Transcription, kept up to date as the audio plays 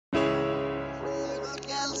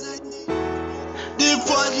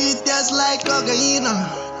fuck it, that's like cocaina.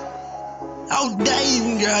 Oh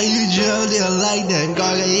damn, girl, you just like that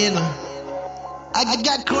cocaina. I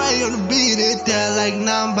got crazy on the beat, it tell like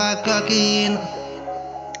nothing but cocaine.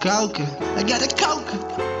 Coca, I got a coca.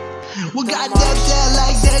 We got that tell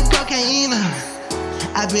like that cocaine.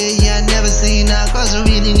 I bet you I never seen her, cause I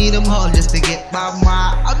really need them all just to get my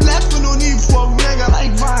mind. I'm laughing on you for a nigga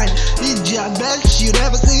like mine. I bet you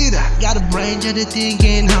never see that. Got a brain just to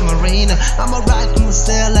thinking I'm a rainer. I'm a rock to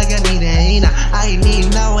myself like I need a hater. I ain't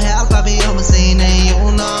need no help, I be on my scene and you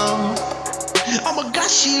know. Oh my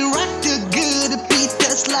gosh, she rocked the good, the beat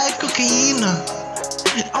that's like cocaina.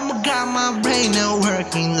 Oh my god, my brain now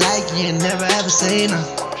working like you never ever seen her.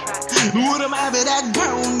 Would I'm having that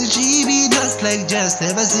girl in the GB just like just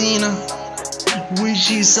never seen her. When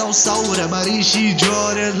she's so soda, but she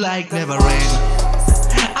Jordan like never rain.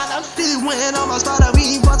 And I'm still when I'm started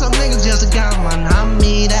reading for some niggas just to come and knock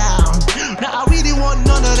me down. Now I really want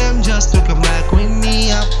none of them just to come back with me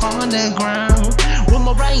up on the ground. With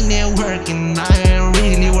my brain there working, I ain't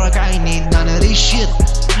really work, I need none of this shit.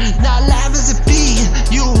 Now life is a P,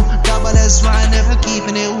 you double that's why I never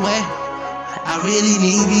keeping it wet. I really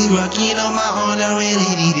need to be working on my own, I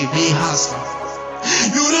really need to be hustling.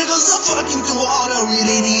 You niggas are fucking too hard, I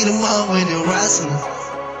really need them up when they're wrestling.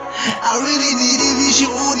 I really need to be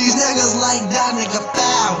shooting these niggas like that nigga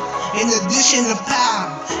pow. In addition to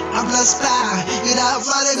pow, I'm plus pow. You know in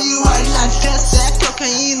front of you right now, test that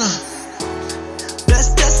cocaine.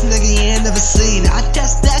 Best test nigga you ain't never seen. I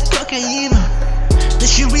test that cocaine.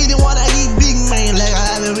 That you really wanna eat big man, like I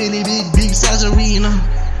have a really big size arena.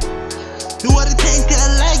 You wanna take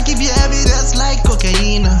that like if you have it, that's like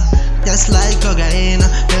cocaine. That's like cocaine,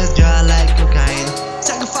 that's just like cocaine.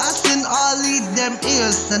 Sacrificing all these them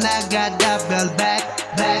ears, and I got that bell back.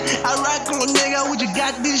 I rock on nigga, would you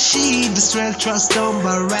got this shit? The strength, trust on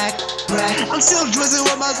my rack. I'm still dressing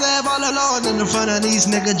with myself all alone in the front of these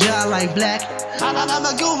niggas just like black. I'm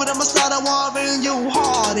a good, I'ma start a war in your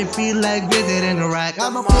heart. It feel like with it in the rack.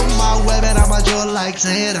 I'ma put my weapon, I'ma jaw like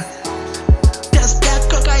Santa. That's that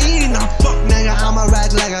cocaine, fuck nigga, I'ma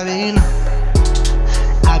rock like a bean.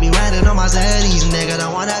 I be riding on my Zeddies, nigga,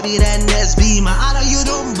 don't wanna be that next beamer. I know you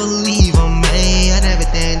don't believe in me and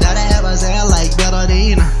everything that I ever said like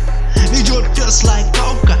Belladina. You just like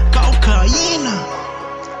cocaine.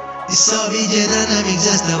 It's so big that I'm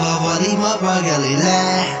just about body, my burglary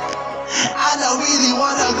lie. I don't really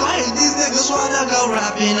wanna go, hey, these niggas wanna go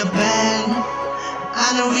rap in a band.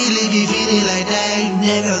 I don't really be feeling like that,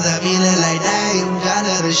 niggas are feeling like that. Got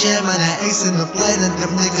out of shit, man, I ace in the plate, and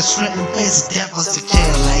them niggas straight in face, devils to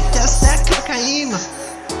jail. Like that's that cocaine.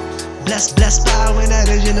 Bless power when that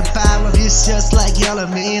is in the power, it's just like yellow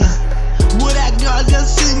mean. Would that girl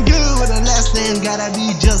just seem good, and last name gotta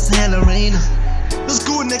be just Hellerina. Those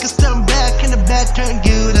good niggas turn back, and the back turn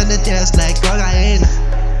good, and it just like cocaine.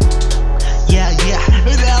 Yeah,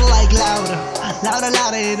 that like louder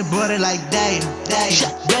in the body like damn.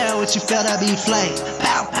 Shut down what you felt, I be flame.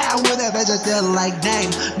 Pow, whatever, just tell like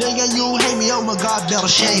damn. Nigga, you hate me, oh my god, better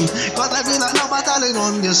shame. Cause I feel like no my talent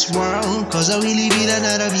on this world. Cause I really be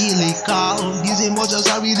another really call. These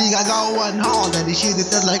emotions I really got going hard. And this shit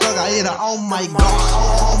is just like cocaine, oh my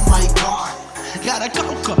god. Got a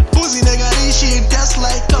coca, pussy nigga, this shit just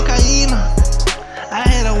like cocaine. I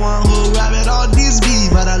hate the one who rap it on this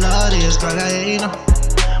beat, but I love this cocaine.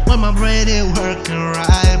 When my brain is working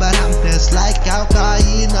right, but I'm just like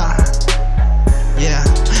cocaine. Yeah,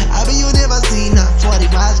 I bet you never seen 40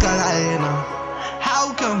 miles cocaine.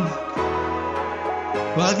 How come?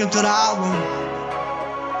 Welcome to the album.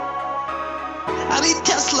 I be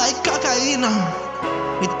just like cocaine.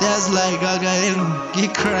 It tastes like cocaine.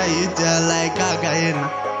 Get crazy, it tastes like cocaine.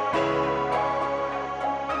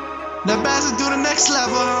 The best to the next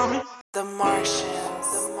level, homie. The Martians.